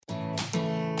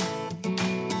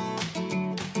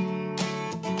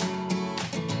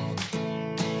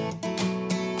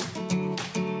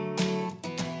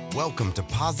Welcome to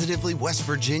Positively West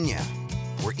Virginia,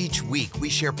 where each week we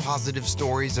share positive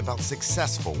stories about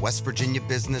successful West Virginia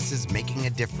businesses making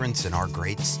a difference in our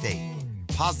great state.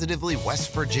 Positively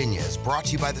West Virginia is brought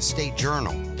to you by the State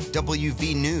Journal,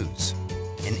 WV News,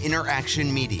 and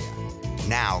Interaction Media.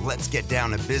 Now let's get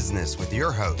down to business with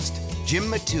your host, Jim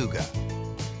Matuga.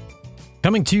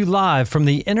 Coming to you live from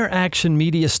the Interaction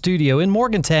Media studio in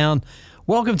Morgantown.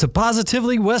 Welcome to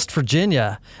Positively West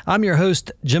Virginia. I'm your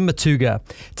host, Jim Matuga.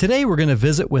 Today we're going to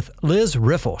visit with Liz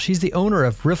Riffle. She's the owner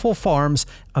of Riffle Farms,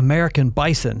 American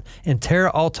Bison in Terra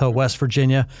Alta, West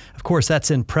Virginia. Of course, that's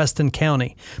in Preston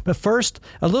County. But first,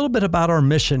 a little bit about our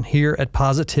mission here at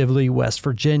Positively West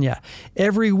Virginia.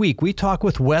 Every week, we talk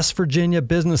with West Virginia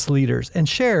business leaders and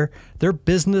share their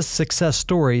business success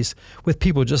stories with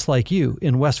people just like you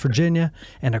in West Virginia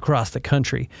and across the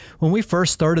country. When we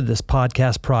first started this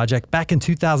podcast project back in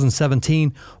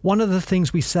 2017, one of the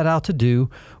things we set out to do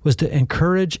was to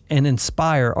encourage and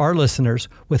inspire our listeners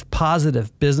with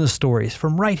positive business stories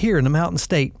from right here in the Mountain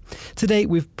State. To date,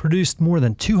 we've produced more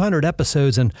than 200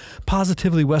 episodes, and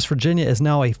Positively West Virginia is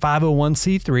now a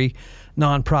 501c3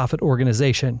 nonprofit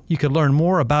organization. You can learn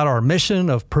more about our mission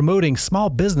of promoting small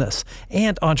business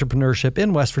and entrepreneurship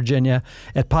in West Virginia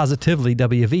at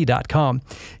positivelywv.com.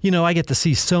 You know, I get to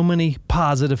see so many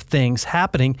positive things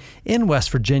happening in West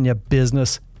Virginia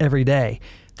business every day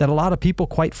that a lot of people,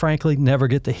 quite frankly, never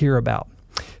get to hear about.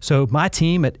 So my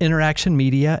team at Interaction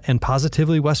Media and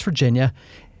Positively West Virginia,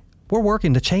 we're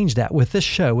working to change that with this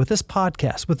show, with this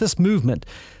podcast, with this movement,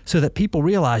 so that people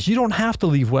realize you don't have to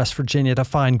leave West Virginia to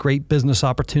find great business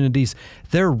opportunities.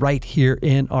 They're right here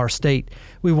in our state.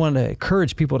 We want to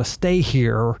encourage people to stay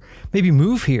here or maybe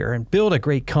move here and build a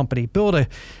great company, build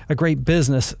a great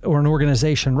business or an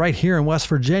organization right here in West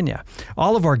Virginia.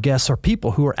 All of our guests are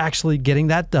people who are actually getting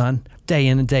that done day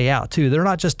in and day out, too. They're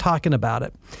not just talking about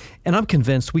it. And I'm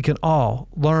convinced we can all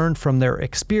learn from their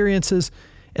experiences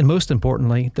and, most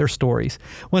importantly, their stories.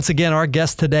 Once again, our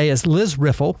guest today is Liz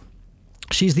Riffle.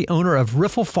 She's the owner of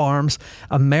Riffle Farms,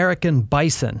 American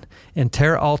Bison in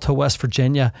Terra Alta, West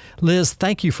Virginia. Liz,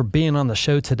 thank you for being on the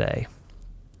show today.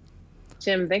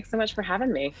 Jim, thanks so much for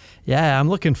having me. Yeah, I'm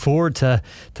looking forward to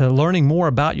learning more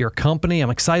about your company. I'm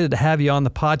excited to have you on the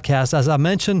podcast. As I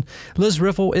mentioned, Liz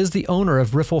Riffle is the owner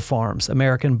of Riffle Farms,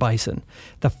 American Bison,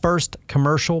 the first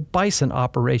commercial bison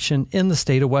operation in the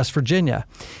state of West Virginia.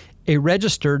 A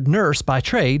registered nurse by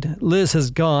trade, Liz has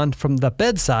gone from the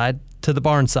bedside to the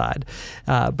barnside.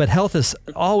 But health is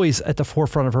always at the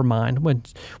forefront of her mind,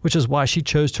 which is why she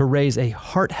chose to raise a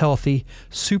heart-healthy,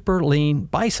 super lean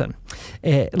bison.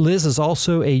 Liz is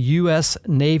also a U.S.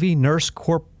 Navy Nurse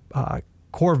Corps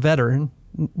veteran.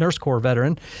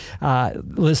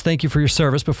 Liz, thank you for your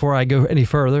service. Before I go any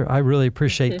further, I really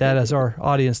appreciate that, as our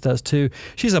audience does too.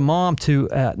 She's a mom to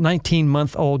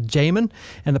 19-month-old Jamin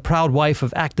and the proud wife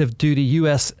of active duty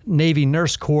U.S. Navy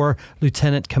Nurse Corps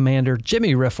Lieutenant Commander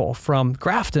Jimmy Riffle from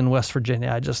Grafton, West Virginia,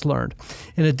 I just learned.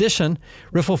 In addition,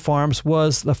 Riffle Farms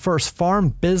was the first farm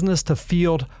business to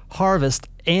field harvest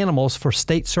animals for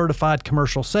state-certified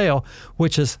commercial sale,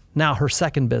 which is now her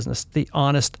second business, The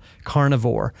Honest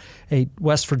Carnivore, a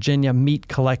West Virginia meat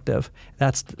collective.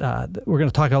 That's we're going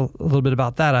to talk a little bit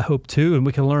about that, I hope, too, and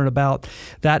we can learn about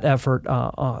that effort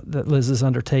that Liz is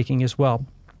undertaking as well.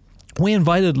 We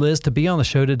invited Liz to be on the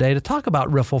show today to talk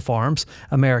about Riffle Farms,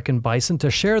 American Bison,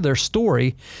 to share their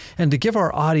story and to give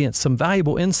our audience some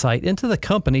valuable insight into the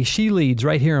company she leads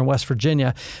right here in West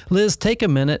Virginia. Liz, take a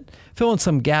minute, fill in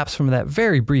some gaps from that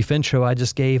very brief intro I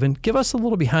just gave, and give us a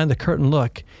little behind the curtain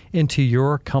look into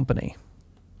your company.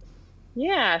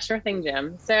 Yeah, sure thing,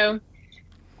 Jim. So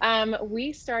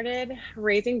we started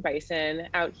raising bison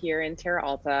out here in Terra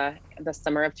Alta the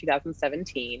summer of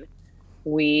 2017.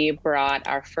 We brought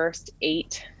our first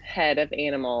 8 head of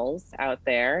animals out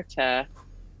there to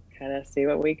kind of see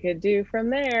what we could do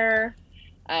from there.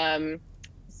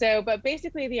 But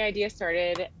basically the idea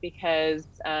started because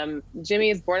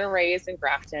Jimmy is born and raised in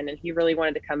Grafton, and he really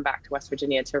wanted to come back to West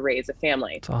Virginia to raise a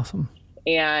family. That's awesome.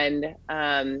 And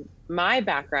my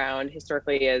background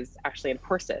historically is actually in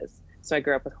horses. So I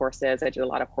grew up with horses. I did a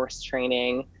lot of horse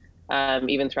training.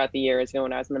 Even throughout the years,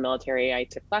 when I was in the military, I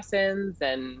took lessons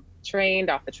and trained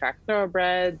off the track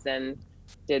thoroughbreds and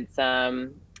did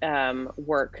some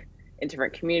work in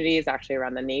different communities, actually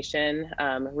around the nation,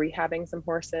 rehabbing some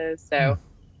horses.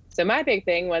 So my big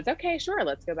thing was, okay, sure,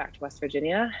 let's go back to West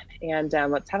Virginia and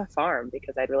let's have a farm,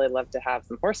 because I'd really love to have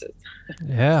some horses.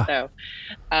 Yeah.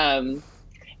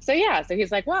 So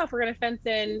he's like, well, if we're going to fence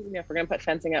in, if we're going to put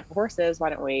fencing up for horses, why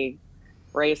don't we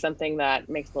raise something that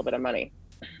makes a little bit of money?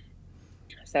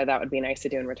 So that would be nice to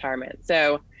do in retirement.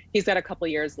 So he's got a couple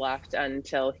years left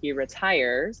until he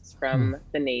retires from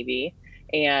the Navy.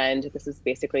 And this is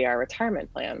basically our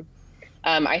retirement plan.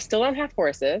 I still don't have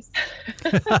horses.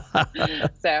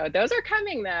 So those are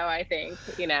coming though, I think,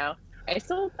 I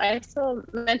still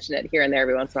mention it here and there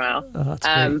every once in a while. Oh, that's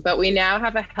great. But we now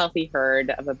have a healthy herd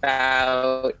of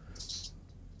about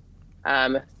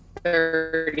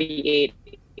 38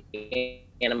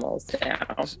 animals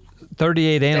now.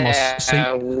 38 animals.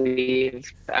 So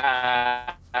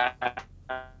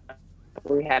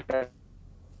we had a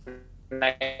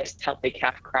nice healthy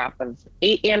calf crop of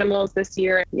 8 animals this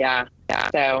year. Yeah.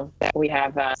 So we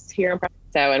have here in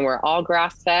and we're all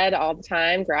grass fed all the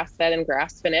time, grass fed and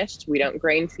grass finished. We don't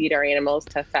grain feed our animals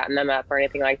to fatten them up or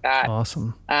anything like that.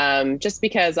 Awesome. Just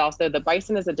because also the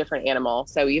bison is a different animal.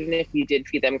 So even if you did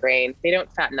feed them grain, they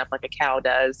don't fatten up like a cow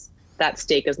does. That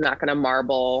steak is not going to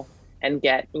marble and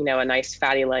get, a nice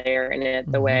fatty layer in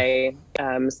it the way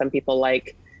some people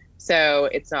like. So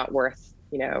it's not worth,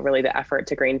 really the effort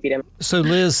to grain feed them. So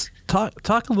Liz,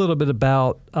 talk a little bit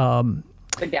about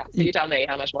yeah, so you tell me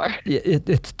how much more.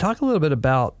 Talk a little bit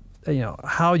about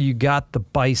how you got the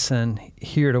bison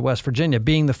here to West Virginia,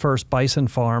 being the first bison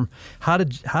farm. How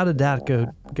did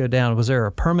that go down? Was there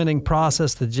a permitting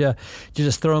process? Did you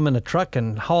just throw them in a truck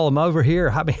and haul them over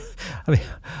here?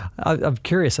 I'm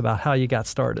curious about how you got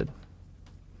started.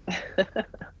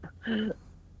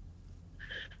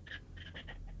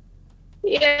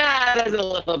 Yeah, there's a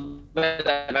little bit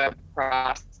of a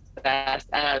process.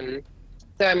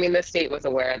 So, the state was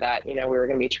aware that, we were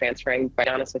going to be transferring, to be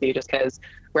honest with you, just because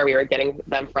where we were getting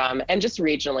them from, and just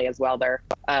regionally as well, there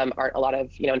aren't a lot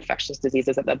of, infectious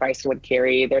diseases that the bison would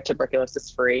carry. They're tuberculosis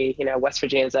free. West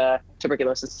Virginia is a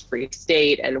tuberculosis free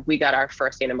state, and we got our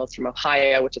first animals from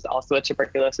Ohio, which is also a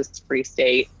tuberculosis free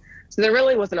state. So there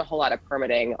really wasn't a whole lot of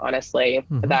permitting, honestly,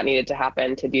 that needed to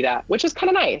happen to do that, which is kind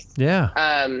of nice.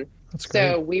 Yeah.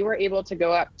 So we were able to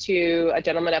go up to a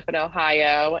gentleman up in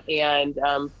Ohio and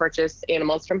purchase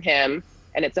animals from him.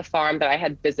 And it's a farm that I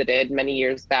had visited many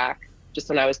years back, just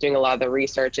when I was doing a lot of the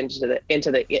research into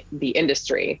the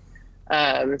industry.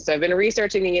 So I've been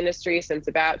researching the industry since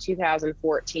about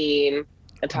 2014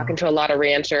 and talking to a lot of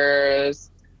ranchers,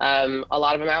 a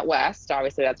lot of them out west.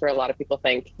 Obviously, that's where a lot of people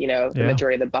think, the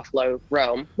majority of the buffalo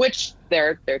roam, which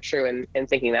they're true in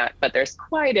thinking that. But there's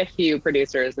quite a few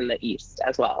producers in the east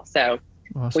as well. So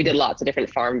we did lots of different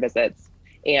farm visits.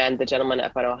 And the gentleman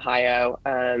up in Ohio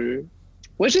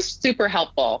was just super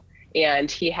helpful. And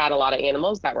he had a lot of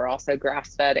animals that were also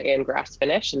grass-fed and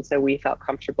grass-finished. And so we felt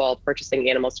comfortable purchasing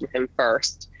animals from him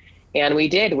first. And we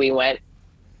did. We went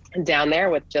down there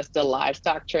with just a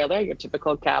livestock trailer, your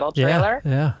typical cattle trailer.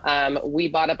 Yeah. We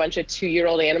bought a bunch of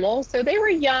 2-year-old animals. So they were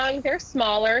young, they're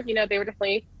smaller, they were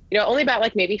definitely, only about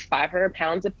like maybe 500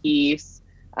 pounds a piece,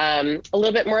 a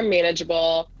little bit more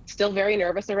manageable, still very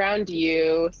nervous around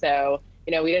you. So,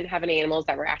 we didn't have any animals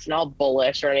that were acting all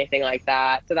bullish or anything like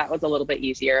that. So that was a little bit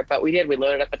easier, but we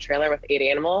loaded up a trailer with 8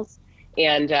 animals.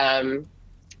 And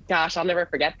gosh, I'll never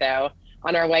forget though,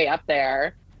 on our way up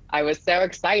there, I was so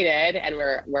excited, and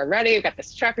we're ready. We've got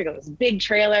this truck, we got this big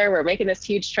trailer, we're making this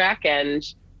huge trek, and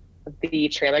the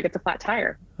trailer gets a flat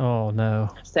tire. Oh no.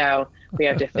 So we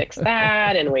have to fix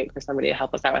that and wait for somebody to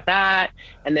help us out with that.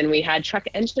 And then we had truck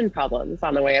engine problems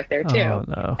on the way up there too. Oh,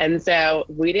 no. And so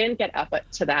we didn't get up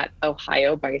to that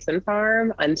Ohio bison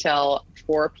farm until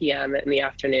 4 p.m. in the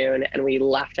afternoon, and we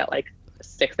left at like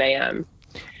 6 a.m.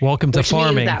 Welcome to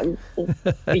farming.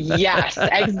 Yes,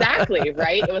 exactly.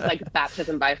 Right. It was like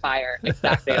baptism by fire.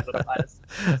 Exactly what it was.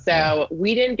 So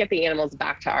we didn't get the animals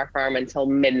back to our farm until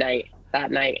midnight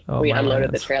that night. We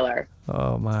unloaded the trailer.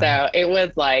 Oh my. So it was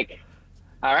like,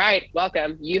 all right,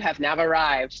 welcome. You have now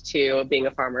arrived to being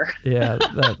a farmer. Yeah,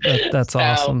 that's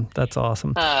awesome. That's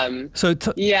awesome.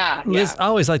 Liz, I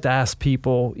always like to ask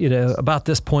people, about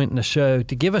this point in the show,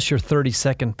 to give us your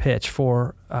 30-second pitch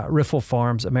for Riffle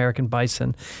Farms American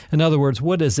Bison. In other words,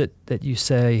 what is it that you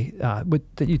say,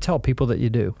 that you tell people that you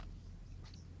do?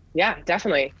 Yeah,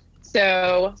 definitely.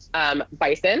 So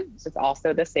bison is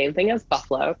also the same thing as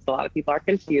buffalo. A lot of people are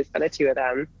confused by the two of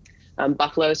them.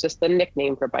 Buffalo is just the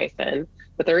nickname for bison.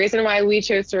 But the reason why we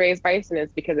chose to raise bison is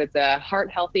because it's a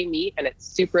heart-healthy meat and it's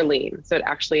super lean. So it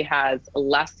actually has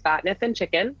less fat in it than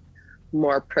chicken,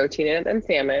 more protein in it than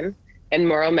salmon, and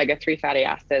more omega-3 fatty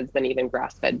acids than even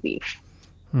grass-fed beef.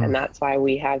 And that's why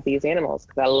we have these animals,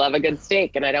 because I love a good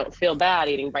steak, and I don't feel bad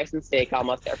eating bison steak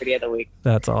almost every day of the week.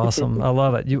 That's awesome. I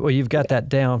love it. You've got that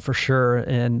down for sure.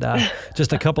 And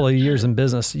just a couple of years in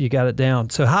business, you got it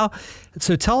down. So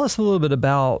tell us a little bit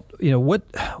about,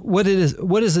 what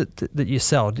is it that you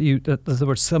sell? Do you, in other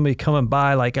words, somebody come and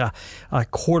buy like a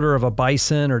quarter of a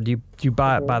bison, or do you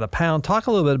buy it by the pound? Talk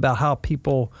a little bit about how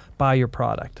people buy your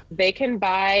product. They can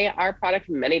buy our product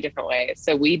many different ways.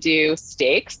 So we do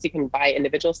steaks. You can buy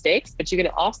individual steaks, but you can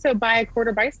also buy a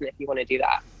quarter bison if you want to do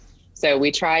that. So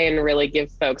we try and really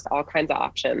give folks all kinds of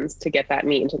options to get that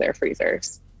meat into their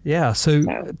freezers. Yeah. So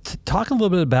talk a little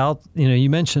bit about, you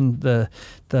mentioned the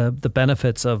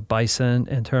benefits of bison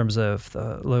in terms of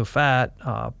the low fat,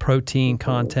 protein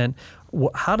content.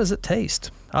 How does it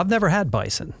taste? I've never had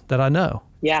bison that I know.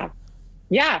 Yeah,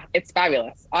 it's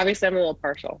fabulous. Obviously, I'm a little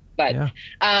partial, but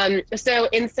so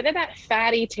instead of that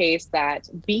fatty taste that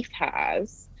beef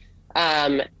has,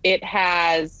 it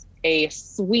has a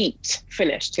sweet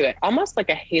finish to it, almost like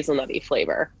a hazelnutty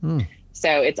flavor.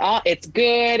 So it's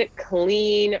good,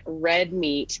 clean, red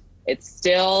meat. It's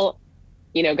still,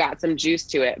 got some juice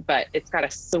to it, but it's got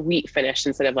a sweet finish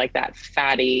instead of like that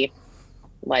fatty,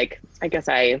 like, I guess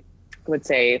I would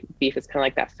say beef is kind of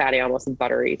like that fatty, almost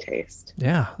buttery taste.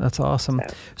 Yeah, that's awesome.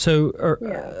 So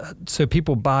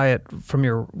people buy it from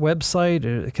your website,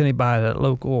 or can they buy it at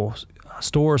local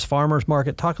stores, farmers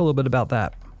market? Talk a little bit about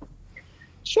that.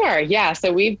 Sure. Yeah.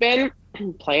 So we've been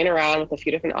playing around with a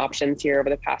few different options here over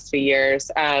the past few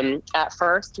years. At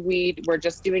first, we were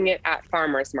just doing it at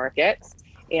farmers markets,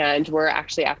 and we're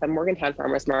actually at the Morgantown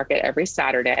Farmers Market every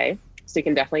Saturday. So you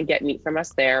can definitely get meat from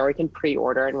us there, or you can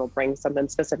pre-order and we'll bring something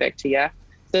specific to you.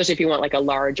 Especially if you want like a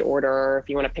large order, or if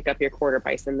you want to pick up your quarter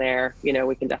bison there,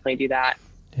 we can definitely do that.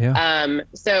 Yeah.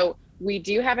 So we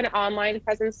do have an online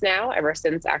presence now. Ever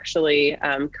since actually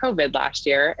COVID last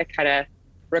year, it kind of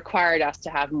required us to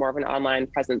have more of an online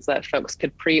presence so that folks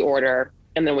could pre-order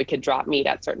and then we could drop meat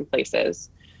at certain places.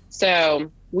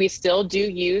 So we still do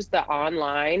use the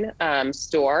online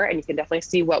store, and you can definitely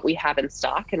see what we have in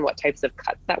stock and what types of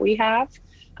cuts that we have.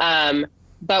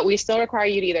 But we still require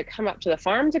you to either come up to the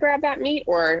farm to grab that meat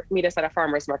or meet us at a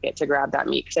farmer's market to grab that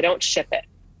meat, because I don't ship it.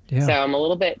 Yeah. So I'm a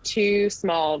little bit too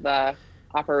small of a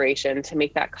operation to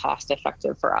make that cost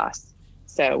effective for us.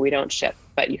 So we don't ship,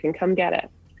 but you can come get it.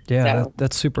 Yeah,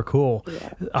 that's super cool.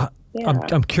 Yeah.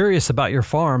 I'm curious about your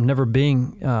farm.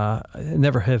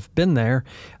 Never have been there.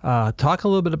 Talk a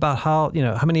little bit about how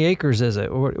many acres is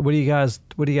it? What do you guys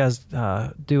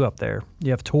do up there?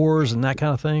 You have tours and that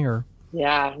kind of thing, or?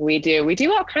 Yeah, we do. We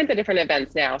do all kinds of different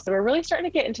events now. So we're really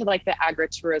starting to get into like the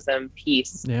agritourism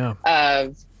piece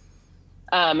of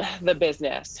the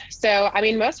business. So I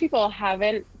mean, most people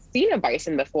haven't seen a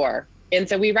bison before. And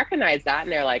so we recognize that,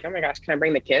 and they're like, oh my gosh, can I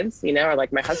bring the kids? Or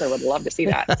like, my husband would love to see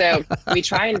that. So we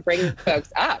try and bring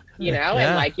folks up, and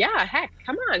like, heck,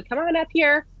 come on up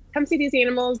here. Come see these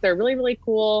animals. They're really, really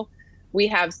cool. We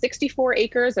have 64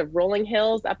 acres of rolling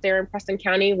hills up there in Preston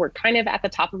County. We're kind of at the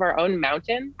top of our own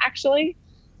mountain, actually.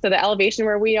 So the elevation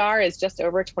where we are is just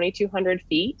over 2,200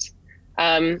 feet,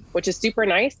 which is super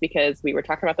nice because we were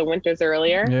talking about the winters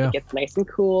earlier. Yeah. It gets nice and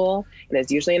cool, and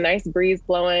there's usually a nice breeze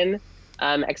blowing.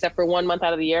 Except for 1 month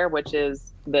out of the year, which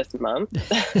is this month.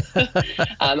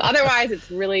 Otherwise,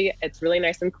 it's really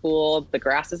nice and cool. The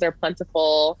grasses are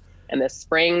plentiful, and the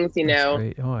springs,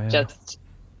 just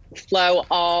flow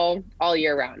all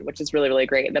year round, which is really, really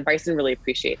great. And the bison really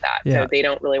appreciate that. Yeah. So they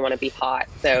don't really want to be hot.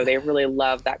 So they really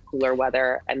love that cooler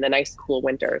weather and the nice cool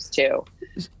winters too.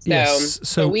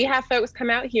 So we have folks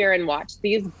come out here and watch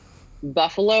these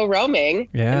buffalo roaming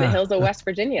in the hills of West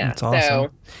Virginia. That's awesome.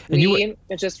 So we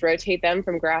just rotate them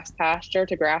from grass pasture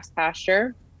to grass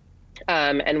pasture.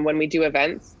 And when we do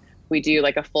events, we do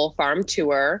like a full farm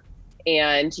tour,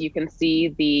 and you can see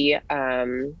the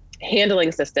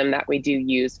handling system that we do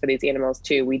use for these animals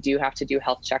too. We do have to do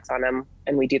health checks on them,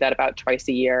 and we do that about twice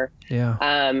a year.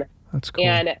 Yeah. That's cool.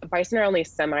 And bison are only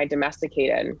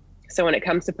semi-domesticated. So when it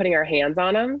comes to putting our hands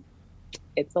on them,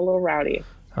 it's a little rowdy.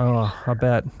 Oh, I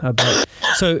bet.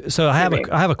 So I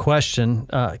have a question,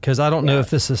 because I don't know if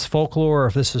this is folklore or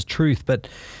if this is truth, but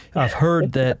I've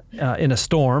heard that in a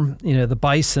storm, the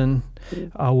bison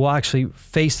will actually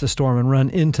face the storm and run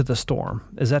into the storm.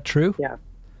 Is that true? Yeah,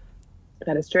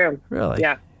 that is true. Really?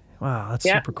 Yeah. Wow, that's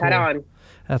super cool. Head on.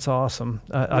 That's awesome.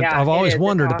 I've always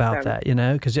wondered about that,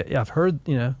 because I've heard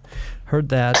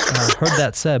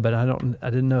that said, but I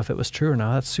didn't know if it was true or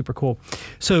not. That's super cool.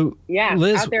 So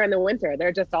Liz, out there in the winter,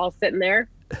 they're just all sitting there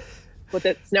with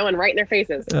it snowing right in their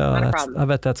faces. Not a problem. I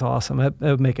bet that's awesome. That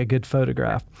would make a good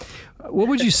photograph. What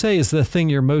would you say is the thing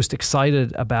you're most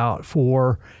excited about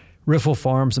for Riffle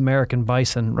Farms American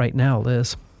Bison right now,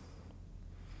 Liz?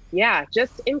 Yeah,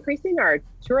 just increasing our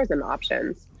tourism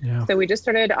options. Yeah. So we just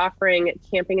started offering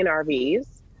camping in RVs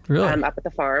up at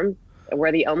the farm.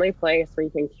 We're the only place where you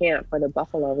can camp for the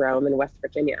buffalo roam in West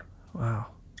Virginia. Wow.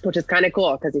 Which is kind of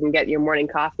cool, because you can get your morning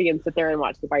coffee and sit there and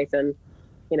watch the bison,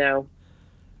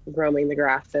 roaming the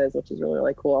grasses, which is really,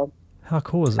 really cool. How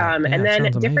cool is that? And then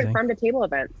different amazing. farm to table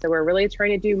events. So we're really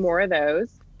trying to do more of those.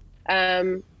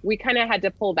 We kind of had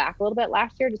to pull back a little bit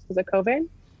last year just because of COVID,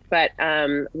 but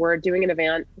we're doing an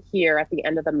event here at the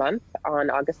end of the month on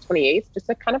August 28th, just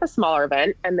a kind of a smaller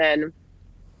event. And then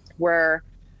we're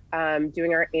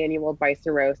doing our annual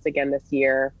Bison roast again this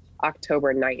year,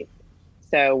 October 9th.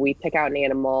 So we pick out an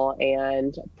animal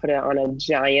and put it on a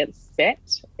giant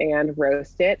spit and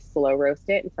slow roast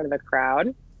it in front of a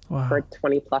crowd. Wow. For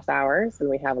 20 plus hours, and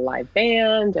we have a live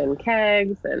band and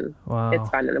kegs, and It's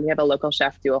fun. And we have a local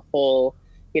chef do a whole,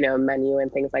 menu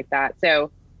and things like that.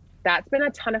 So that's been a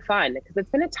ton of fun, because it's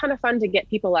been a ton of fun to get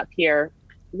people up here,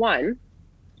 one,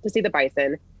 to see the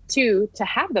bison, two, to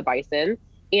have the bison,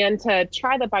 and to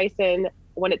try the bison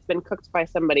when it's been cooked by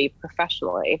somebody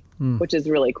professionally, which is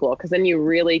really cool, because then you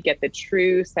really get the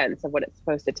true sense of what it's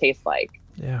supposed to taste like.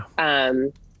 Yeah.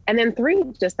 And then three,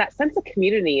 just that sense of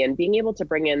community and being able to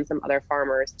bring in some other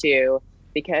farmers too,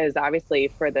 because obviously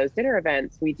for those dinner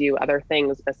events, we do other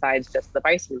things besides just the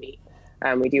bison meat.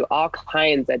 We do all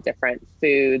kinds of different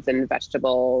foods and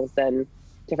vegetables and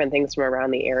different things from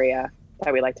around the area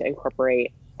that we like to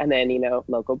incorporate. And then,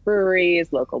 local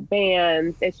breweries, local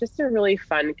bands. It's just a really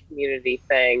fun community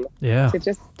thing to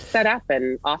just set up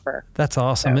and offer. That's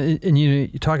awesome. So. And you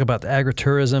talk about the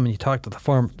agritourism, and you talk to the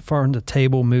farm to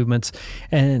table movements.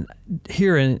 And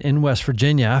here in West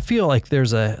Virginia, I feel like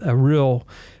there's a real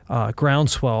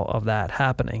groundswell of that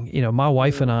happening. My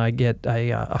wife and I get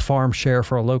a farm share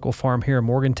for a local farm here in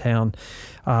Morgantown.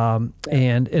 And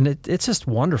it's just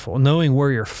wonderful knowing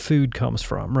where your food comes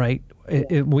from, right?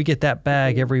 We get that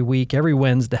bag every week, every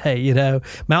Wednesday,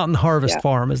 Mountain Harvest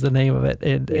Farm is the name of it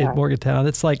in Morgantown.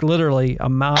 It's like literally a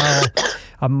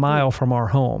mile from our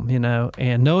home,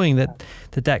 and knowing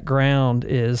that ground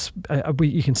is,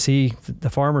 you can see the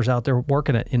farmers out there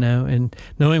working it, and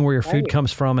knowing where your food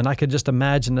comes from. And I could just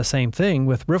imagine the same thing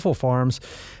with Riffle Farms,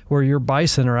 where your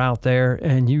bison are out there,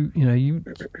 and you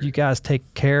guys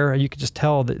take care. You could just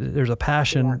tell that there's a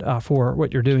passion for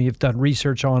what you're doing. You've done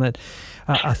research on it.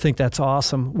 I think that's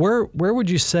awesome. Where would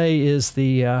you say is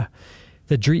the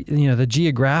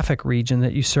geographic region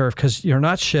that you serve? Because you're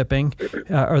not shipping.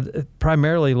 Are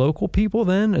primarily local people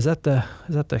then? Is that the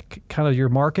kind of your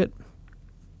market?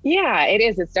 Yeah, it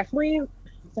is. It's definitely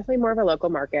more of a local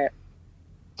market.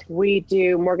 We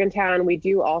do Morgantown. We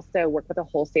do also work with a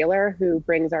wholesaler who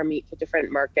brings our meat to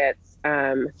different markets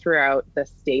throughout the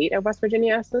state of West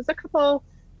Virginia. So there's a couple,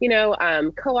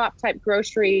 co-op type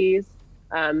groceries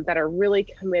that are really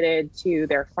committed to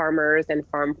their farmers and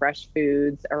farm fresh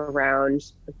foods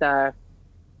around the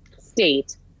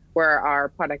state where our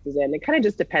product is in. It kind of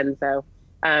just depends though,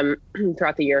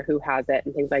 throughout the year who has it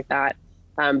and things like that.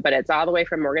 But it's all the way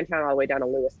from Morgantown all the way down to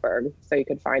Lewisburg. So you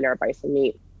could find our bison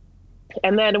meat.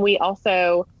 And then we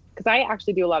also, because I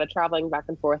actually do a lot of traveling back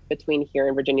and forth between here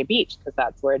and Virginia Beach, because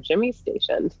that's where Jimmy's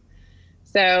stationed.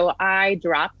 So I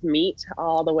drop meat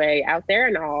all the way out there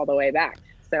and all the way back.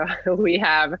 So we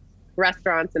have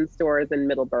restaurants and stores in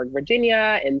Middleburg,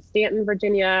 Virginia, in Stanton,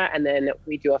 Virginia, and then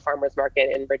we do a farmer's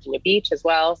market in Virginia Beach as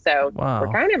well. So we're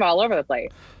kind of all over the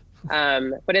place.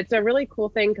 But it's a really cool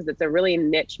thing because it's a really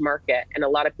niche market and a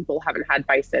lot of people haven't had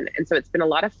bison. And so it's been a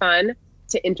lot of fun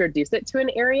to introduce it to an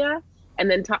area and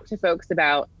then talk to folks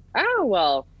about, oh,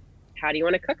 well, how do you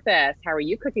want to cook this? How are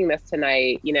you cooking this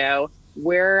tonight?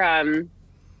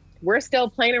 We're still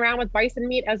playing around with bison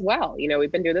meat as well.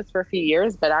 We've been doing this for a few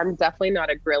years, but I'm definitely not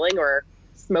a grilling or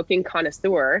smoking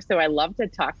connoisseur. So I love to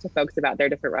talk to folks about their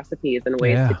different recipes and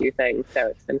ways to do things. So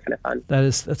it's been kind of fun.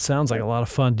 That sounds like a lot of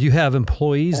fun. Do you have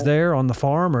employees there on the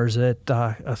farm, or is it, talk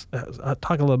a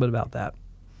little bit about that?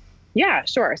 Yeah,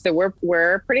 sure. So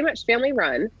we're pretty much family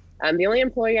run. The only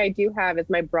employee I do have is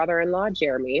my brother-in-law,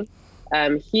 Jeremy.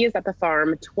 He is at the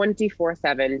farm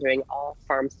 24/7 doing all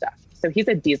farm stuff. So he's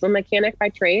a diesel mechanic by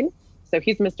trade. So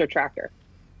he's Mr. Tractor.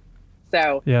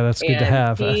 So yeah, that's good to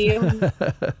have. He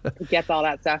gets all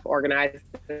that stuff organized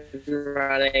and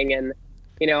running, and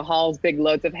hauls big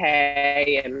loads of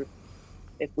hay, and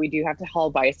if we do have to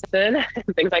haul bison,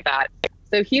 things like that.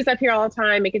 So he's up here all the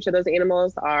time, making sure those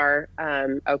animals are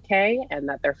okay and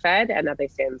that they're fed and that they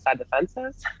stay inside the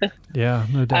fences. Yeah,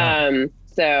 no doubt.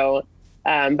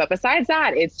 But besides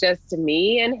that, it's just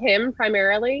me and him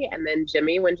primarily, and then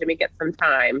Jimmy when Jimmy gets some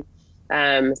time.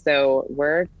 So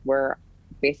we're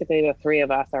basically the three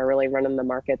of us are really running the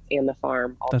markets and the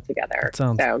farm all together.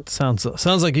 Sounds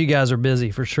like you guys are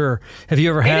busy for sure. Have you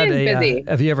ever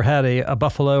had a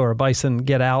buffalo or a bison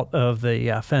get out of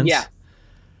the fence?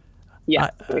 Yeah.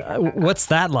 What's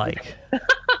that like?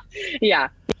 Yeah.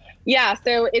 Yeah,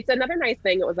 so it's another nice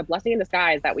thing. It was a blessing in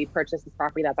disguise that we purchased this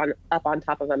property that's up on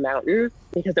top of a mountain,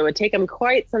 because it would take them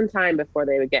quite some time before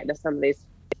they would get into somebody's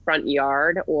front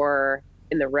yard or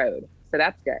in the road. So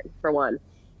that's good for one.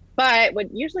 But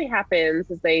what usually happens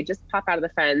is they just pop out of the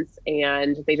fence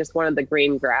and they just wanted the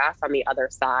green grass on the other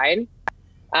side.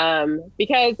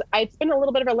 Because it's been a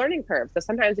little bit of a learning curve. So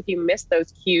sometimes if you miss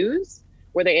those cues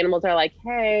where the animals are like,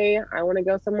 hey, I want to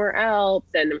go somewhere else.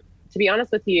 And to be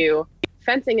honest with you,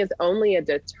 fencing is only a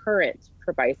deterrent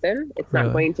for bison. It's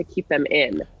not going to keep them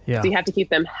in. Yeah. So you have to keep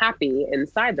them happy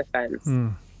inside the fence.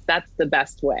 That's the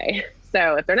best way.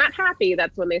 So if they're not happy,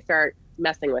 that's when they start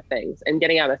messing with things, and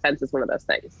getting out of the fence is one of those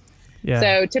things. Yeah.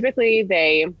 So typically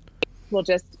they will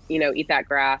just, eat that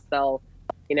grass. They'll,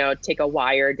 take a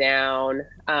wire down.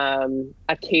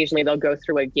 Occasionally they'll go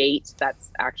through a gate.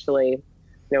 That's actually,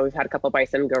 we've had a couple of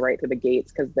bison go right through the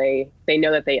gates because they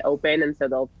know that they open, and so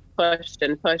they'll push,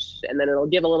 and then it'll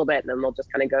give a little bit, and then they'll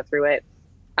just kind of go through it.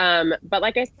 But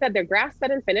like I said, they're grass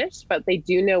fed and finished, but they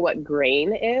do know what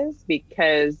grain is,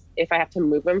 because if I have to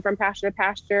move them from pasture to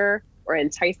pasture or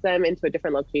entice them into a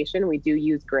different location, we do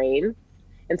use grain.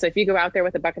 And so if you go out there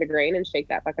with a bucket of grain and shake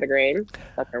that bucket of grain,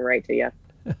 they'll come right to you.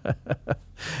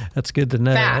 That's good to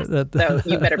know. Fast. So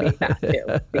you better be fast too,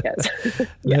 because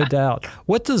no doubt.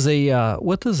 What does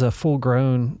a full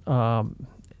grown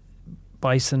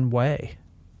bison weigh?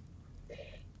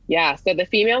 Yeah, so the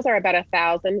females are about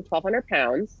 1,000 to 1,200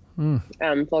 pounds,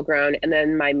 full grown, and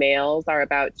then my males are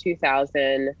about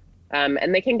 2,000,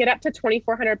 and they can get up to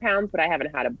 2,400 pounds, but I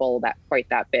haven't had a bull quite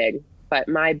that big. But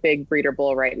my big breeder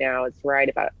bull right now is right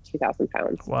about 2,000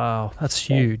 pounds. Wow, that's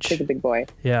huge. He's a big boy.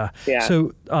 Yeah. Yeah.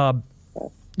 So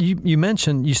you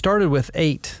mentioned you started with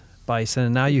 8 bison,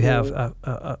 and now you have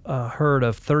a herd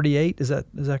of 38. Is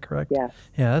that correct? Yeah.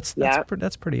 Yeah,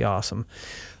 that's pretty awesome.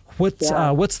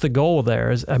 What's the goal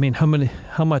there?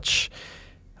 How much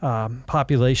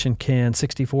population can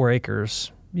 64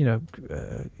 acres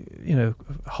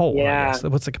hold? Yeah. I guess.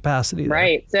 What's the capacity there?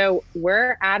 Right. So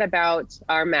we're at about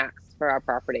our max for our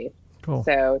property. Cool.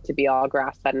 So to be all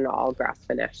grass fed and all grass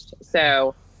finished.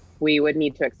 So we would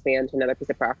need to expand to another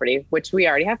piece of property, which we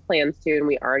already have plans to, and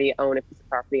we already own a piece of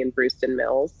property in Brewston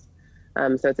Mills.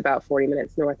 So it's about 40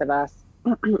 minutes north of us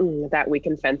that we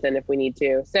can fence in if we need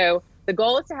to. So the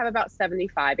goal is to have about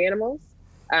 75 animals.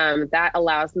 That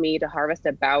allows me to harvest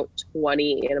about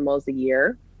 20 animals a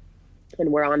year.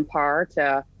 And we're on par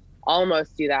to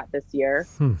almost do that this year.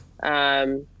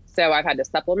 So I've had to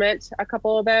supplement a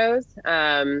couple of those.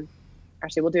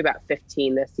 Actually, we'll do about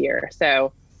 15 this year.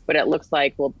 So, but it looks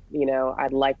like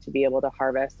I'd like to be able to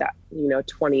harvest at,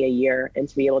 20 a year. And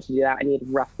to be able to do that, I need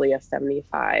roughly a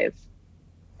 75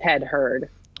 head herd.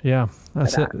 Yeah,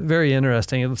 that's very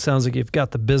interesting. It sounds like you've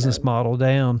got the business model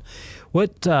down.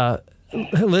 What,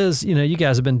 Liz, you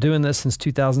guys have been doing this since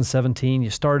 2017. You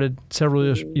started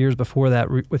several years before that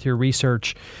with your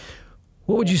research.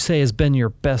 What would you say has been your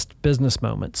best business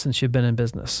moment since you've been in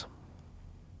business?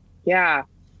 Yeah,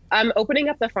 opening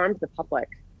up the farm to the public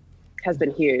has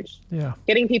been huge. Yeah,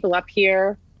 getting people up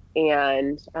here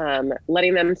and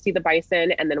letting them see the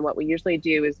bison. And then what we usually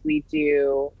do is we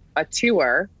do a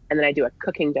tour, and then I do a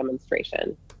cooking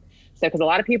demonstration. So, because a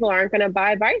lot of people aren't going to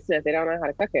buy bison if they don't know how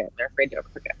to cook it. They're afraid to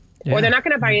cook it. Yeah. Or they're not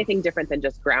going to buy anything different than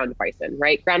just ground bison,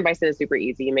 right? Ground bison is super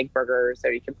easy. You make burgers, so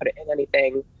you can put it in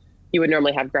anything. You would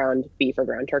normally have ground beef or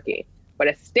ground turkey. But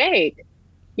a steak,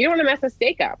 you don't want to mess a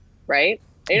steak up, right?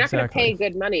 And you're not going to pay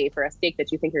good money for a steak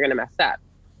that you think you're going to mess up.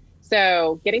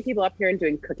 So getting people up here and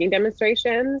doing cooking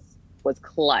demonstrations was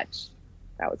clutch.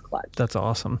 That was clutch. That's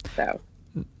awesome. So,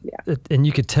 yeah. And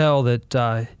you could tell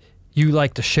that you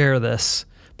like to share this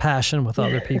passion with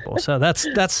other people. So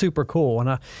that's super cool.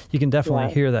 And you can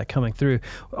definitely hear that coming through.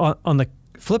 On the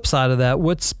flip side of that,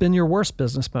 what's been your worst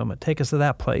business moment? Take us to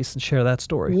that place and share that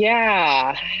story.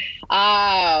 Yeah.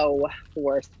 Oh,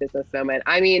 worst business moment.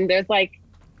 I mean, there's like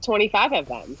 25 of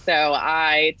them. So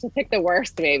to pick the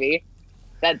worst, maybe,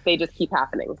 that they just keep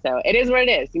happening. So it is what it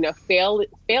is.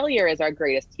 Failure is our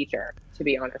greatest teacher, to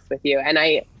be honest with you. And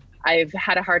I've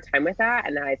had a hard time with that,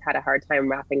 and I've had a hard time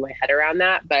wrapping my head around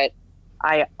that. But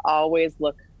I always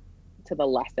look to the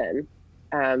lesson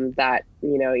that,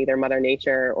 either Mother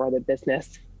Nature or the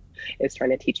business is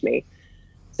trying to teach me.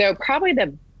 So probably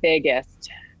the biggest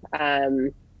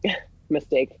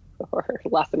mistake or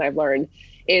lesson I've learned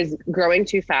is growing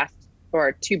too fast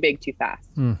or too big too fast.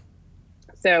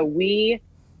 So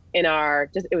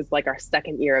it was like our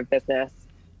second year of business.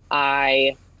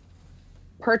 I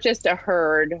purchased a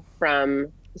herd from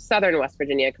southern West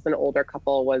Virginia because an older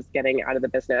couple was getting out of the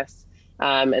business.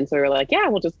 And so we were like, yeah,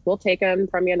 we'll take them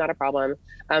from you, not a problem.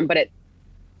 But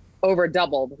over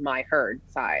doubled my herd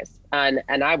size. And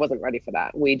I wasn't ready for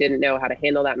that. We didn't know how to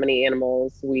handle that many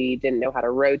animals. We didn't know how to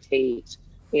rotate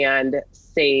and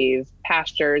save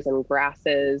pastures and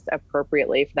grasses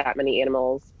appropriately for that many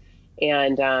animals.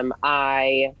 And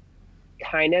I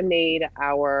kind of made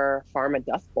our farm a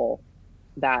dust bowl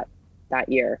that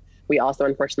year. We also,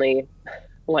 unfortunately,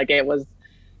 like it was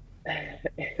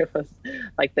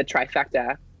like the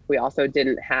trifecta. We also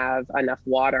didn't have enough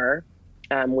water.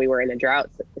 We were in a drought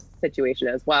situation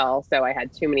as well. So I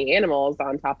had too many animals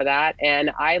on top of that,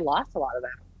 and I lost a lot of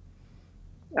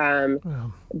them.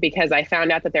 Wow. Because I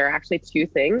found out that there are actually two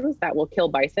things that will kill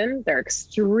bison. They're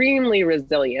extremely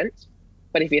resilient,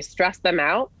 but if you stress them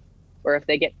out, or if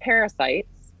they get parasites,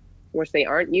 which they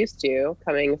aren't used to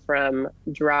coming from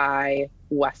dry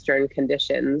Western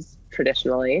conditions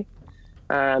traditionally,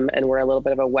 and we're a little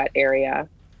bit of a wet area,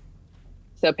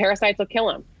 so parasites will kill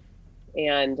them.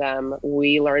 And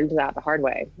we learned that the hard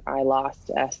way. I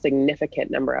lost a significant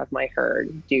number of my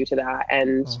herd due to that.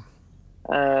 And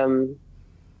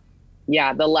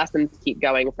yeah, the lessons keep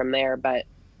going from there, but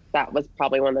that was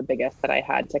probably one of the biggest that I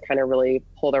had to kind of really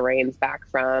pull the reins back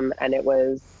from. And it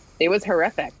was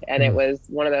horrific. And it was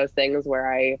one of those things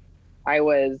where I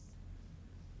was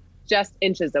just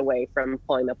inches away from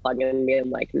pulling the plug in and being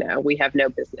like, no, we have no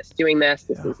business doing this.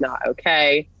 This is not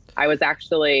okay. I was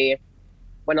actually,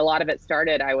 when a lot of it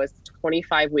started, I was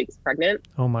 25 weeks pregnant.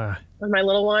 Oh my. With my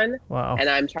little one. Wow. And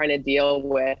I'm trying to deal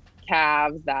with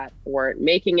calves that weren't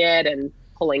making it and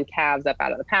pulling calves up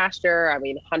out of the pasture. I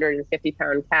mean,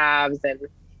 150-pound calves and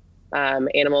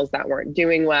animals that weren't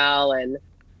doing well. And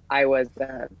I was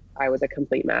a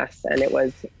complete mess. And it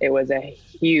was a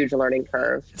huge learning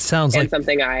curve. It sounds like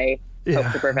something I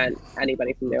hope to prevent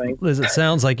anybody from doing. Liz, it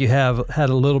sounds like you have had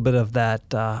a little bit of that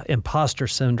imposter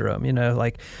syndrome,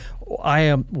 like why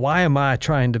am I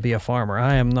trying to be a farmer?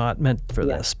 I am not meant for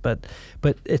this, but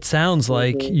it sounds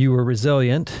like you were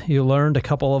resilient. You learned a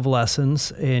couple of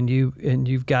lessons and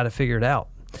you've got to figure it out.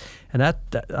 And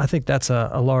that I think that's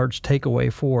a large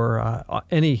takeaway for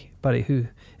anybody who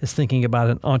is thinking about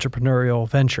an entrepreneurial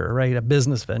venture, right? A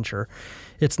business venture.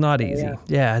 It's not easy.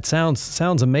 Yeah, it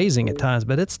sounds amazing at times,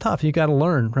 but it's tough. You got to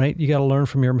learn, right? You got to learn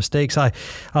from your mistakes. I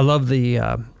love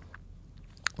the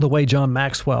way John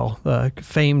Maxwell, the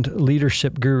famed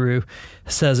leadership guru,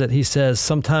 says it. He says,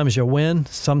 sometimes you win,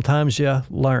 sometimes you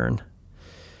learn.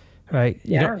 Right?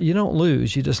 You don't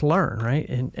lose, you just learn, right?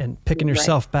 And picking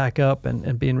yourself back up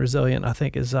and being resilient, I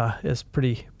think is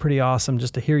pretty awesome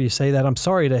just to hear you say that. I'm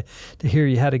sorry to hear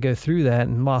you had to go through that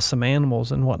and lost some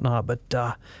animals and whatnot,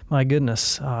 but my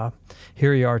goodness,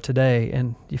 here you are today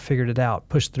and you figured it out,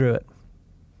 pushed through it.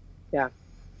 Yeah.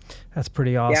 That's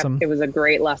pretty awesome. Yeah, it was a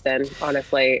great lesson,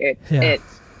 honestly.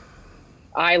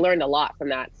 I learned a lot from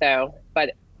that. So,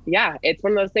 but yeah, it's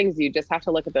one of those things you just have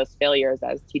to look at those failures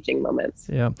as teaching moments.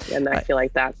 Yeah. And I feel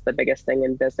like that's the biggest thing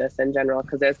in business in general,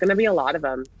 because there's going to be a lot of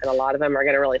them, and a lot of them are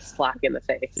going to really slap you in the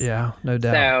face. Yeah, no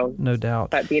doubt. No doubt.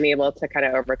 But being able to kind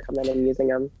of overcome them and using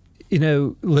them.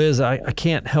 Liz, I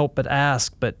can't help but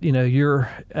ask, but you're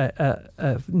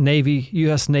a Navy,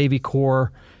 U.S. Navy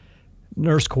Corps,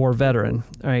 Nurse Corps veteran,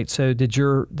 all right? So did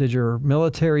your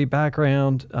military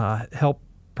background help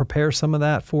prepare some of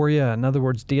that for you? In other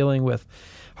words, dealing with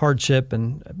hardship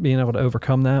and being able to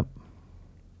overcome that?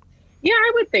 Yeah,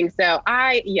 I would think so.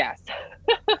 Yes.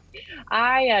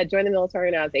 I joined the military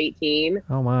when I was 18.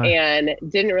 Oh my. And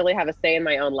didn't really have a say in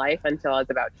my own life until I was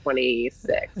about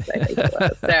 26, I think it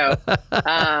was. So,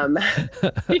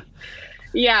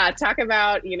 yeah, talk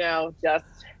about, just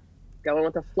going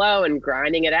with the flow and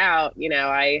grinding it out.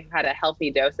 I had a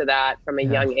healthy dose of that from a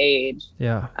young age.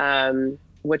 Yeah.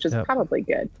 Which is probably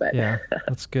good, but yeah,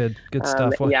 that's good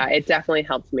stuff. Yeah, it definitely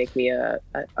helped make me a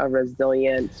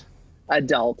resilient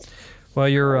adult. Well,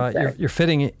 you're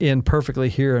fitting in perfectly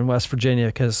here in West Virginia,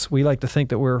 because we like to think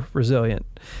that we're resilient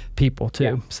people too.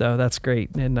 Yeah. So that's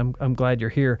great, and I'm glad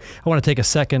you're here. I want to take a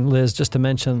second, Liz, just to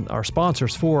mention our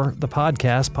sponsors for the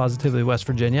podcast, Positively West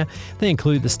Virginia. They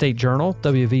include the State Journal,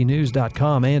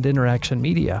 WVNews.com, and Interaction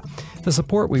Media. The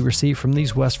support we receive from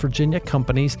these West Virginia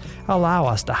companies allow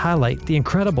us to highlight the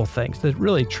incredible things, the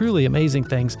really, truly amazing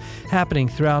things happening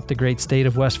throughout the great state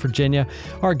of West Virginia.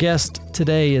 Our guest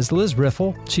today is Liz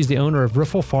Riffle. She's the owner of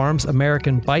Riffle Farms,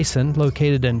 American Bison,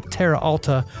 located in Terra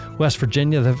Alta, West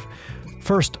Virginia, the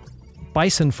first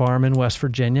bison farm in West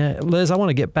Virginia. Liz, I want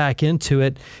to get back into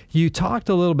it. You talked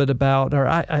a little bit about,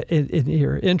 in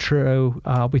your intro,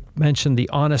 we mentioned the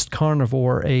Honest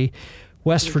Carnivore, a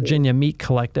West Virginia meat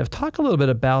collective. Talk a little bit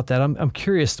about that. I'm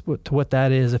curious to what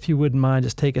that is. If you wouldn't mind,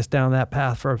 just take us down that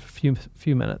path for a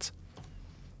few minutes.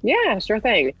 Yeah, sure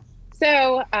thing.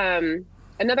 So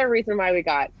another reason why we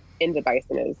got into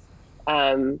bison is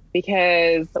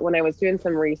because when I was doing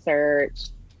some research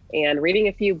and reading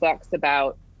a few books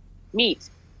about meat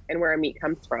and where meat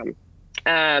comes from,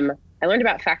 I learned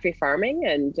about factory farming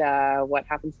and what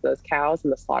happens to those cows in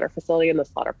the slaughter facility and the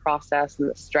slaughter process and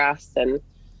the stress. And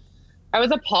I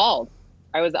was appalled.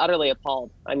 I was utterly appalled.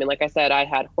 I mean, like I said, I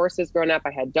had horses growing up.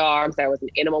 I had dogs. I was an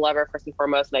animal lover first and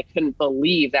foremost. And I couldn't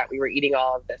believe that we were eating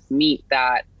all of this meat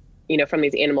that, from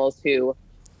these animals who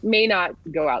may not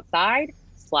go outside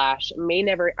 / may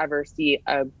never ever see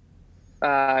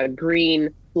a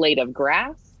green blade of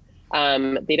grass.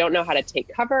 They don't know how to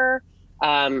take cover,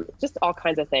 just all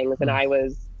kinds of things. And I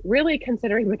was really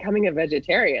considering becoming a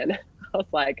vegetarian. I was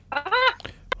like,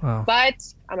 wow.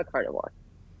 But I'm a carnivore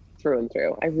through and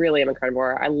through. I really am a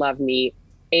carnivore. I love meat.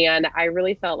 And I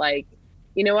really felt like,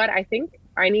 you know what? I think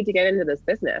I need to get into this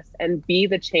business and be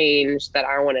the change that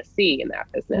I want to see in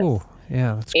that business. Ooh,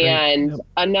 yeah, that's great. And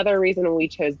another reason we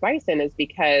chose bison is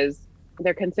because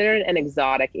they're considered an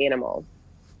exotic animal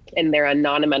and they're a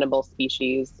non-amenable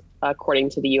species according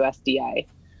to the USDA,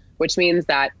 which means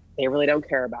that they really don't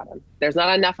care about them. There's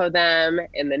not enough of them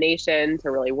in the nation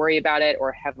to really worry about it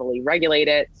or heavily regulate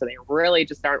it. So they really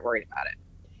just aren't worried about it,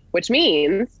 which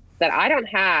means that I don't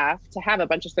have to have a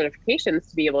bunch of certifications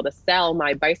to be able to sell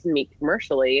my bison meat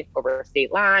commercially over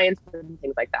state lines and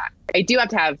things like that. I do have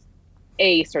to have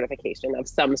a certification of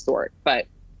some sort, but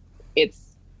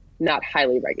it's not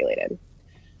highly regulated.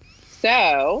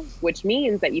 So, which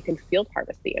means that you can field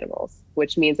harvest the animals,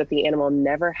 which means that the animal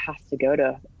never has to go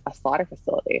to a slaughter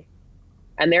facility.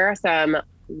 And there are some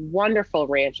wonderful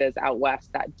ranches out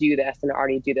west that do this and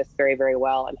already do this very, very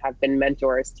well and have been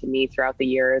mentors to me throughout the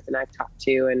years. And I've talked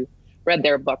to and read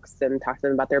their books and talked to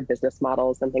them about their business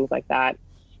models and things like that.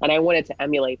 And I wanted to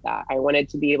emulate that. I wanted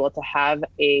to be able to have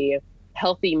a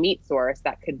healthy meat source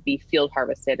that could be field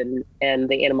harvested and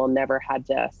the animal never had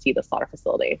to see the slaughter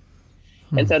facility.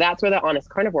 And so that's where the Honest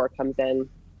Carnivore comes in,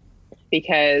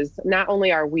 because not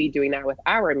only are we doing that with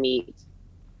our meat,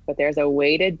 but there's a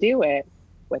way to do it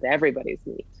with everybody's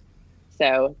meat.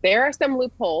 So there are some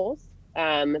loopholes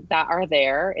that are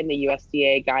there in the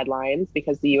USDA guidelines,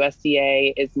 because the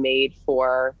USDA is made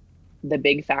for the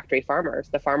big factory farmers,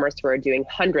 the farmers who are doing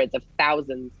hundreds of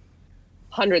thousands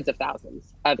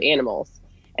of animals.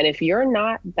 And if you're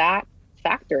not that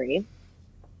factory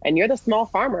and you're the small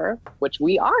farmer, which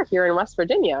we are here in West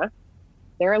Virginia,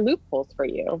 there are loopholes for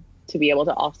you to be able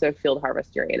to also field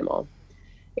harvest your animal.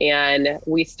 And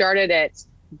we started it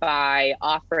by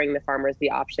offering the farmers the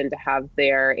option to have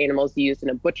their animals used in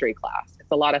a butchery class.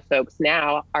 Because a lot of folks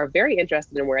now are very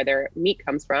interested in where their meat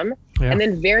comes from, and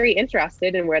then very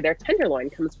interested in where their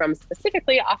tenderloin comes from,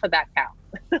 specifically off of that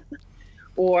cow,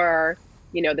 or,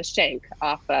 the shank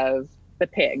off of the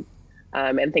pig,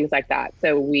 and things like that.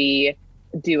 So we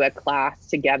do a class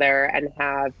together and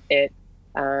have it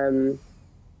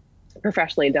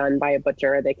professionally done by a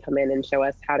butcher. They come in and show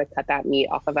us how to cut that meat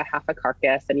off of half a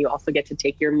carcass. And you also get to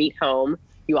take your meat home.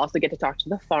 You also get to talk to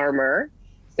the farmer.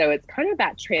 So it's kind of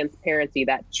that transparency,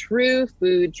 that true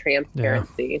food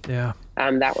transparency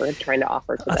that we're trying to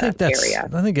offer to that area.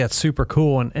 I think that's super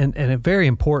cool and very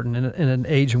important in an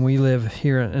age when we live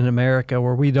here in America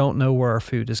where we don't know where our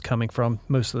food is coming from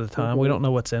most of the time. We don't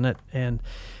know what's in it. And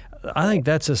I think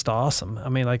that's just awesome. I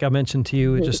mean, like I mentioned to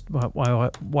you, just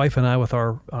my wife and I with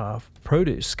our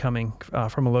produce coming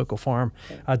from a local farm,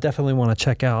 I definitely want to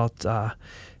check out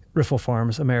Riffle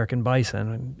Farms American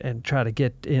Bison and try to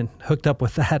get hooked up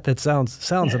with that. That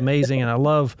sounds amazing, and I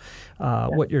love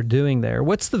what you're doing there.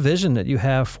 What's the vision that you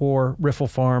have for Riffle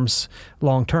Farms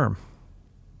long term?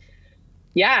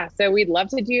 Yeah, so we'd love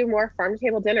to do more farm to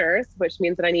table dinners, which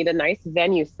means that I need a nice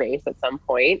venue space at some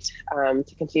point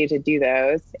to continue to do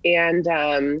those. And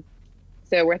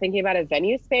so we're thinking about a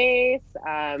venue space,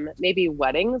 maybe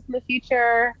weddings in the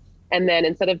future. And then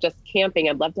instead of just camping,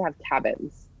 I'd love to have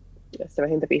cabins. So I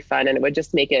think that'd be fun. And it would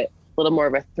just make it a little more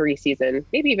of a 3-season,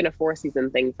 maybe even a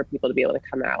 4-season thing for people to be able to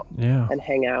come out and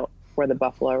hang out where the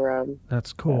buffalo roam.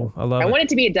 That's cool. I love it. I want it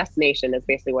to be a destination is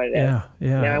basically what it is.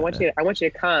 Yeah. I want you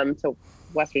to come to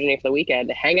West Virginia for the weekend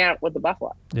to hang out with the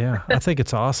buffalo. Yeah, I think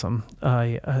it's awesome.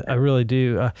 I really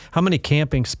do. How many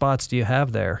camping spots do you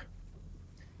have there?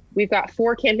 We've got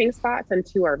 4 camping spots and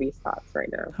 2 RV spots right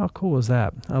now. How cool is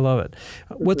that? I love it.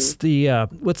 What's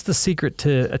the secret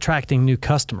to attracting new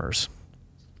customers?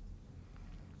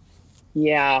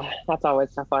 Yeah, that's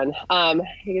always a tough one.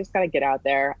 You just got to get out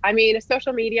there. I mean,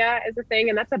 social media is a thing,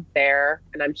 and that's a bear,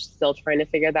 and I'm still trying to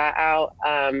figure that out.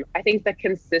 I think the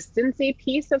consistency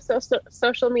piece of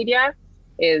social media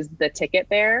is the ticket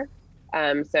there.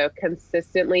 So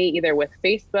consistently, either with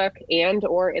Facebook and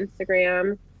or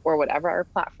Instagram or whatever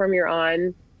platform you're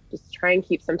on, Just try and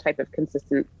keep some type of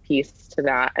consistent piece to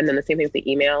that. And then the same thing with the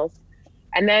emails.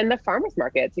 And then the farmers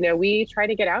markets, we try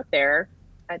to get out there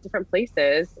at different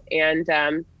places and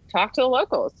talk to the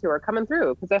locals who are coming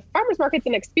through, because the farmers market's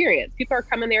an experience. People are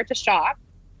coming there to shop,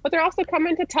 but they're also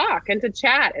coming to talk and to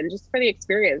chat and just for the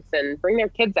experience and bring their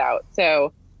kids out.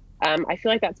 So I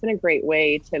feel like that's been a great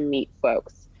way to meet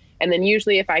folks. And then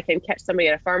usually if I can catch somebody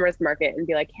at a farmer's market and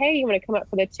be like, hey, you want to come up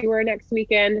for the tour next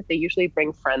weekend? They usually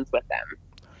bring friends with them.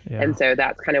 Yeah. And so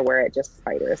that's kind of where it just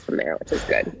spiders from there, which is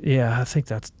good. Yeah, I think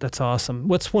that's awesome.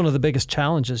 What's one of the biggest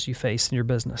challenges you face in your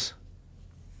business?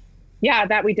 Yeah,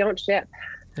 that we don't ship.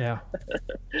 Yeah.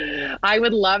 I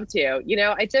would love to.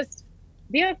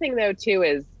 The other thing though too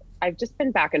is I've just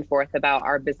been back and forth about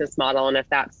our business model and if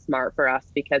that's smart for us,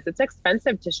 because it's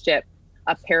expensive to ship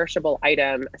a perishable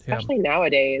item, especially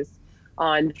nowadays,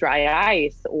 on dry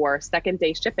ice or second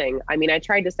day shipping. I mean, I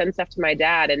tried to send stuff to my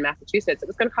dad in Massachusetts. It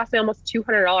was going to cost me almost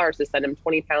 $200 to send him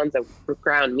 20 pounds of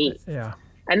ground meat. Yeah.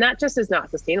 And that just is not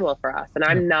sustainable for us. And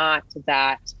I'm not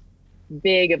that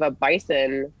big of a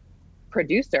bison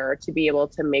producer to be able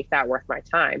to make that worth my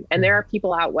time. And there are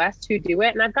people out west who do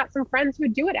it. And I've got some friends who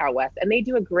do it out west and they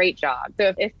do a great job.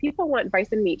 So if people want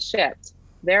bison meat shipped,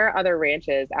 there are other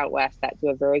ranches out west that do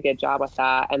a very good job with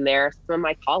that. And there are some of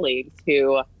my colleagues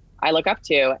who I look up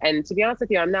to. And to be honest with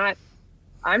you, I'm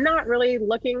not really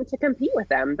looking to compete with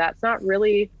them. That's not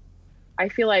really, I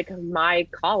feel like, my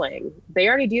calling. They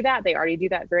already do that. They already do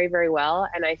that very, very well.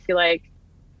 And I feel like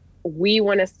we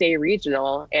want to stay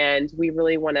regional and we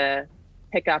really want to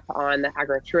pick up on the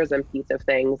agritourism piece of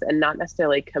things and not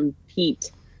necessarily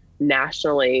compete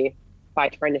nationally by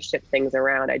trying to ship things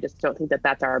around. I just don't think that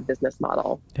that's our business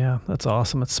model. Yeah, that's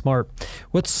awesome. It's smart.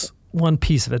 What's one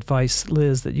piece of advice,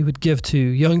 Liz, that you would give to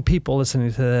young people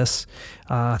listening to this,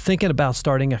 thinking about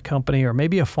starting a company or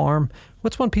maybe a farm?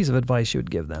 What's one piece of advice you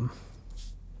would give them?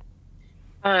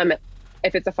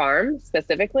 If it's a farm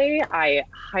specifically, I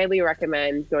highly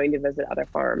recommend going to visit other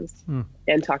farms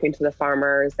and talking to the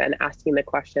farmers and asking the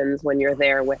questions when you're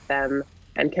there with them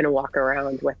and can walk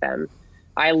around with them.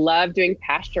 I love doing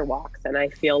pasture walks, and I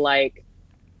feel like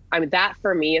that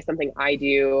for me is something I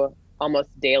do almost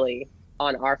daily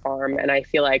on our farm. And I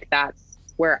feel like that's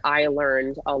where I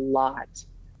learned a lot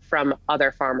from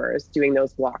other farmers, doing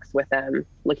those walks with them,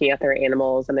 looking at their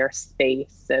animals and their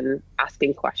space and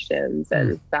asking questions.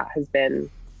 And that has been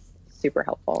super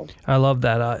helpful. I love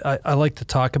that. I like to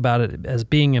talk about it as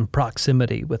being in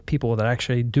proximity with people that are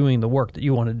actually doing the work that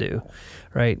you want to do,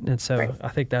 right? And so I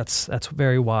think that's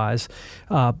very wise.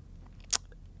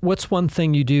 What's one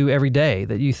thing you do every day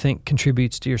that you think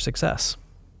contributes to your success?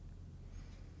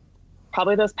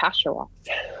 Probably those pasture walks,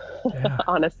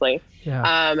 honestly.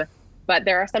 Yeah. But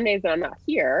there are some days that I'm not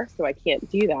here, so I can't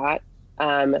do that.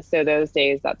 So those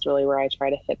days, that's really where I try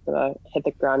to hit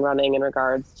the ground running in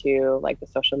regards to like the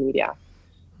social media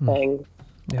thing.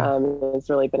 Yeah. It's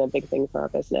really been a big thing for our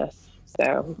business.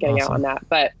 So getting out on that.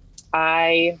 But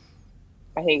I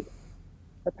think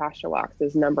the pasture walks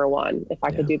is number one. If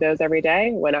I could do those every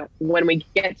day, when we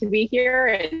get to be here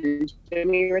and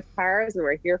Jimmy retires and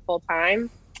we're here full time,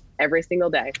 every single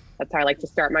day. That's how I like to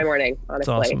start my morning,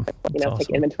 honestly. Awesome.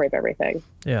 Take inventory of everything.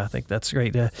 Yeah, I think that's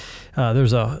great.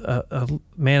 There's a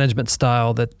management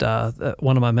style that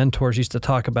one of my mentors used to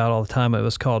talk about all the time. It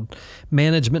was called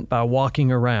management by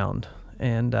walking around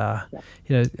and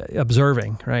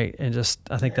observing, right? And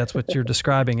I think that's what you're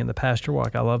describing in the pasture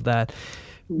walk. I love that.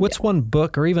 What's one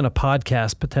book or even a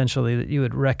podcast potentially that you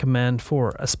would recommend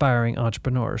for aspiring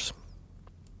entrepreneurs?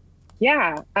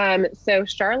 Yeah. So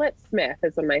Charlotte Smith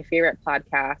is one of my favorite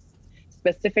podcasts,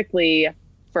 specifically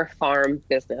for farm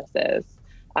businesses.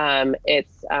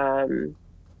 It's,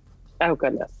 oh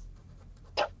goodness,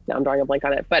 now I'm drawing a blank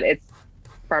on it, but it's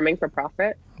Farming for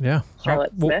Profit. Yeah.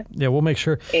 Charlotte Smith. We'll make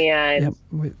sure. And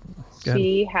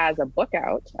she has a book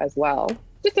out as well.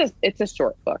 It's a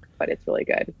short book, but it's really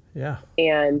good. Yeah.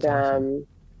 And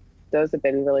those have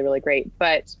been really, really great.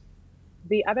 But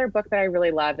the other book that I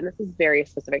really love, and this is very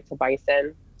specific to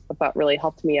bison, but really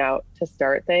helped me out to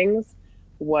start things,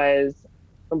 was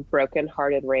Broken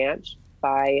Hearted Ranch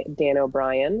by Dan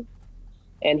O'Brien.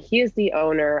 And he is the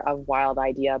owner of Wild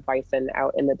Idea Bison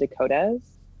out in the Dakotas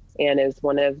and is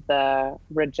one of the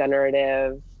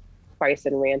regenerative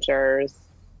bison ranchers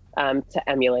to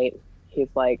emulate. He's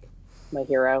like my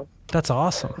hero. That's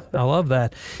awesome. I love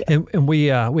that. And we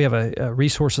have a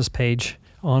resources page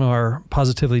on our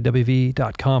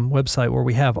positivelywv.com website where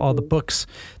we have all the books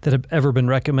that have ever been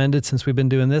recommended since we've been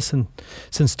doing this and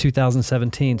since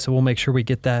 2017. So we'll make sure we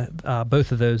get that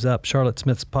both of those up, Charlotte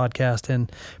Smith's podcast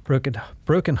and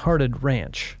Broken Hearted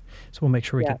Ranch. So we'll make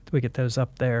sure we get those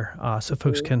up there so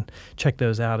folks can check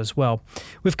those out as well.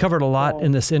 We've covered a lot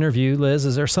in this interview. Liz,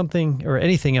 is there something or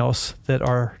anything else that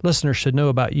our listeners should know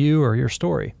about you or your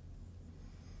story?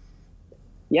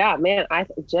 Yeah, man,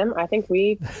 Jim, I think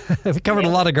we covered a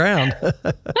lot of ground.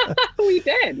 We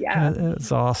did, yeah. That's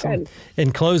awesome. Good.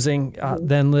 In closing,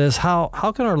 then, Liz, how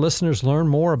can our listeners learn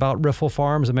more about Riffle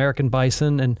Farms, American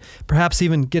Bison, and perhaps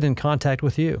even get in contact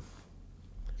with you?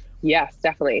 Yes,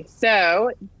 definitely.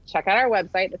 So check out our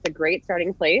website. It's a great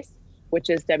starting place, which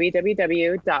is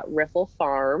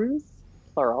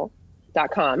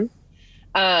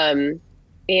www.rifflefarms.com.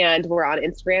 And we're on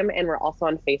Instagram and we're also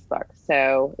on Facebook.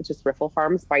 So it's just Riffle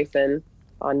Farms Bison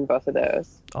on both of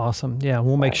those. Awesome. Yeah,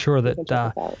 we'll make sure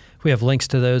that we have links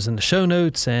to those in the show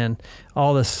notes and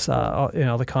all this,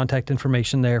 the contact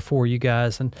information there for you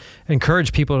guys. And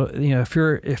encourage people, if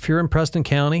you're in Preston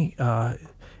County,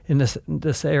 in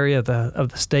this area of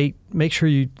the state, make sure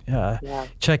you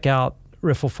check out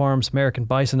Riffle Farms American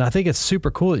Bison. I think it's super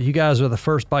cool that you guys are the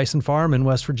first bison farm in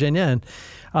West Virginia, and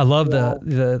I love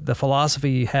the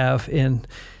philosophy you have in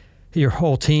your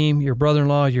whole team, your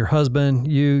brother-in-law, your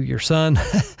husband, your son.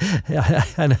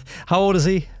 And how old is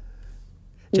he?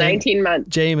 19 months.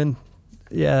 Jamin.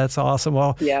 Yeah, that's awesome.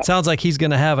 Well, sounds like he's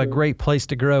going to have a great place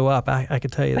to grow up. I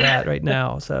can tell you that right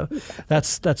now. So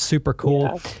that's super cool.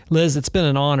 Yeah. Liz, it's been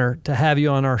an honor to have you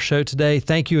on our show today.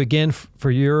 Thank you again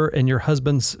for your and your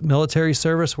husband's military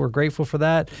service. We're grateful for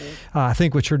that. I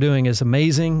think what you're doing is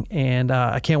amazing, and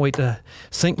I can't wait to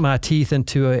sink my teeth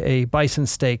into a bison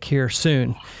steak here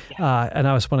soon. And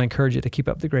I just want to encourage you to keep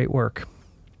up the great work.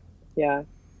 Yeah.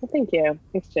 Well, thank you.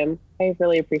 Thanks, Jim. I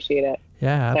really appreciate it.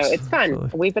 Yeah, absolutely. So it's fun.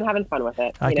 We've been having fun with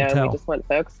it. I can tell. We just want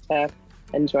folks to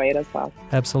enjoy it as well.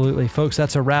 Absolutely. Folks,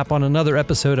 that's a wrap on another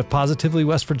episode of Positively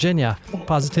West Virginia.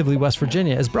 Positively West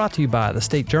Virginia is brought to you by the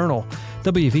State Journal,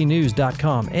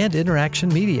 WVNews.com, and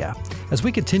Interaction Media, as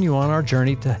we continue on our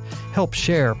journey to help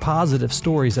share positive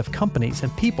stories of companies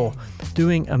and people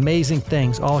doing amazing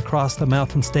things all across the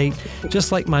Mountain State,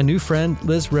 just like my new friend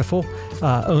Liz Riffle,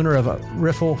 owner of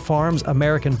Riffle Farms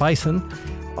American Bison.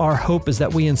 Our hope is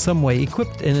that we in some way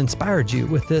equipped and inspired you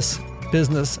with this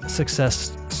business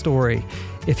success story.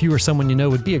 If you or someone you know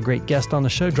would be a great guest on the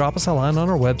show, drop us a line on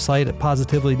our website at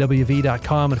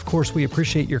positivelywv.com. And of course, we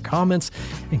appreciate your comments,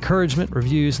 encouragement,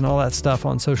 reviews, and all that stuff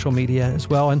on social media as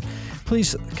well. And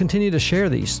please continue to share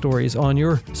these stories on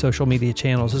your social media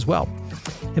channels as well.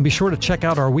 And be sure to check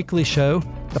out our weekly show,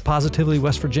 the Positively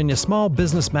West Virginia Small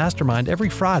Business Mastermind, every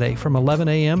Friday from 11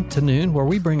 a.m. to noon, where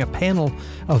we bring a panel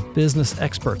of business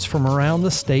experts from around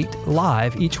the state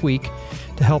live each week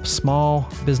to help small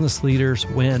business leaders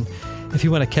win. If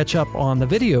you want to catch up on the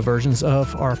video versions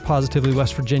of our Positively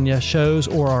West Virginia shows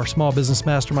or our Small Business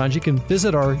Masterminds, you can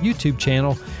visit our YouTube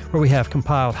channel, where we have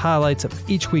compiled highlights of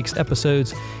each week's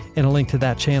episodes, and a link to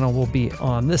that channel will be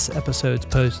on this episode's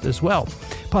post as well.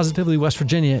 Positively West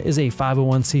Virginia is a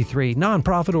 501c3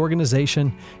 nonprofit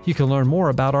organization. You can learn more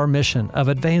about our mission of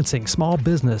advancing small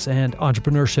business and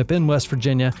entrepreneurship in West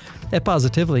Virginia at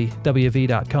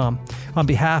positivelywv.com. On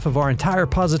behalf of our entire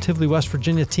Positively West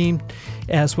Virginia team,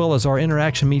 as well as our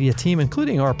Interaction Media team,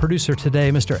 including our producer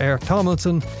today, Mr. Eric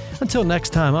Tomlinson, until next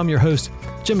time, I'm your host,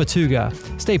 Jim Matuga.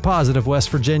 Stay positive, West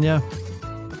Virginia.